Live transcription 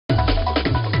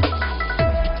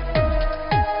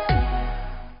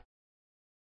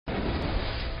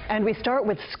And we start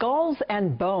with skulls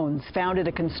and bones found at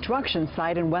a construction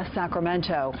site in West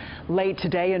Sacramento. Late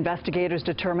today, investigators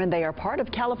determined they are part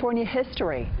of California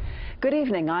history. Good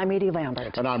evening, I'm Edie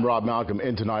Lambert. And I'm Rob Malcolm.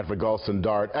 In tonight for Gulfs and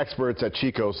Dart, experts at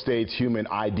Chico State's Human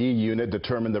ID Unit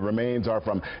determined the remains are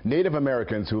from Native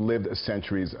Americans who lived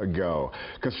centuries ago.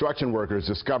 Construction workers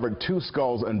discovered 2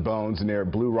 skulls and bones near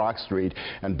Blue Rock Street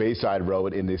and Bayside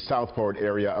Road in the Southport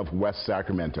area of West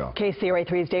Sacramento. KCRA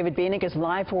 3's David Beanick is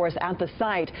live for us at the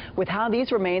site with how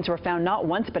these remains were found not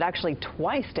once but actually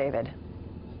twice, David.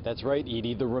 That's right,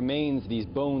 Edie. The remains, these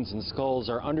bones and skulls,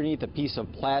 are underneath a piece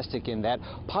of plastic in that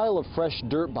pile of fresh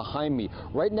dirt behind me,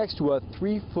 right next to a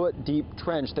 3-foot deep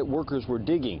trench that workers were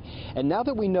digging. And now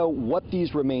that we know what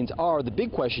these remains are, the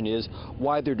big question is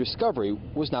why their discovery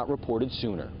was not reported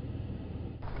sooner.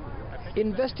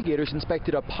 Investigators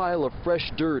inspected a pile of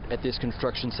fresh dirt at this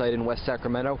construction site in West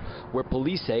Sacramento, where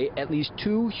police say at least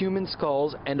 2 human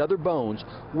skulls and other bones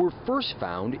were first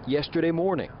found yesterday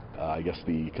morning. I guess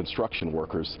the construction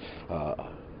workers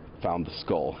found the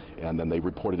skull, and then they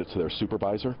reported it to their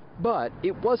supervisor. But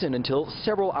it wasn't until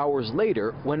several hours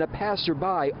later, when a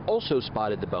passerby also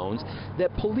spotted the bones,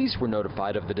 that police were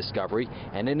notified of the discovery,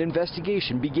 and an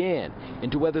investigation began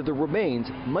into whether the remains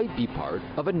might be part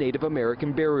of a Native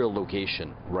American burial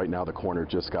location. Right now, the coroner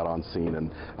just got on scene,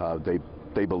 and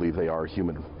they believe they are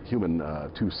 2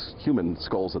 human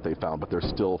skulls that they found, but they're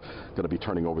still going to be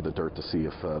turning over the dirt to see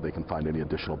if they can find any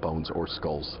additional bones or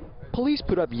skulls. Police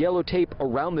put up yellow tape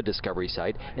around the discovery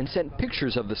site and sent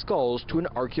pictures of the skulls to an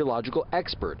archaeological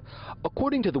expert.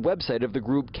 According to the website of the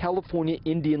group California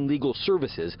Indian Legal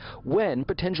Services, when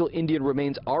potential Indian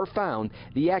remains are found,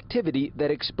 the activity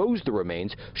that exposed the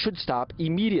remains should stop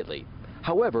immediately.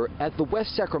 However, at the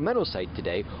West Sacramento site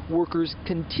today, workers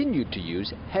continued to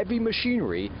use heavy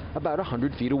machinery about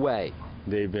 100 feet away.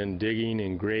 They've been digging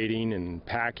and grading and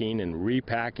packing and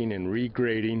repacking and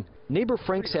regrading. Neighbor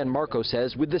Frank San Marco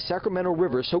says with the Sacramento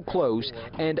River so close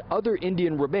and other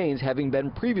Indian remains having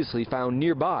been previously found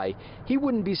nearby, he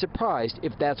wouldn't be surprised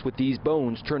if that's what these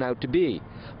bones turn out to be.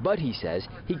 But he says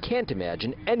he can't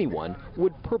imagine anyone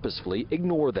would purposefully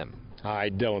ignore them. I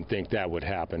don't think that would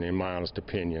happen, in my honest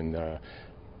opinion.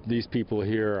 These people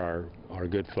here are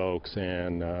good folks,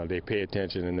 and they pay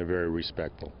attention and they're very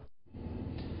respectful.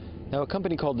 Now, a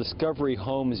company called Discovery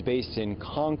Homes based in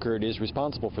Concord is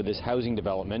responsible for this housing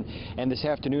development, and this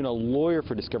afternoon a lawyer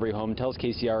for Discovery Home tells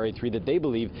KCRA 3 that they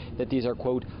believe that these are,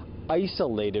 quote,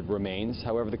 isolated remains.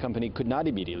 However, the company could not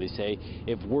immediately say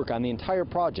if work on the entire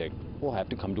project will have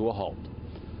to come to a halt.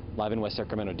 Live in West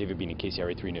Sacramento, David Beanie,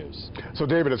 KCRA 3 News. So,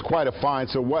 David, it's quite a find.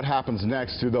 So what happens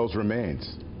next to those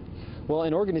remains? Well,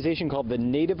 an organization called the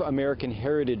Native American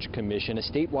Heritage Commission, a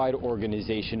statewide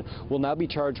organization, will now be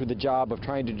charged with the job of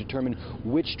trying to determine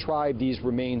which tribe these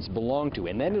remains belong to.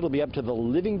 And then it'll be up to the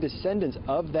living descendants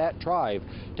of that tribe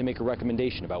to make a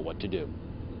recommendation about what to do.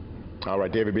 All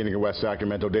right, David Beanick in West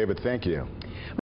Sacramento. David, thank you.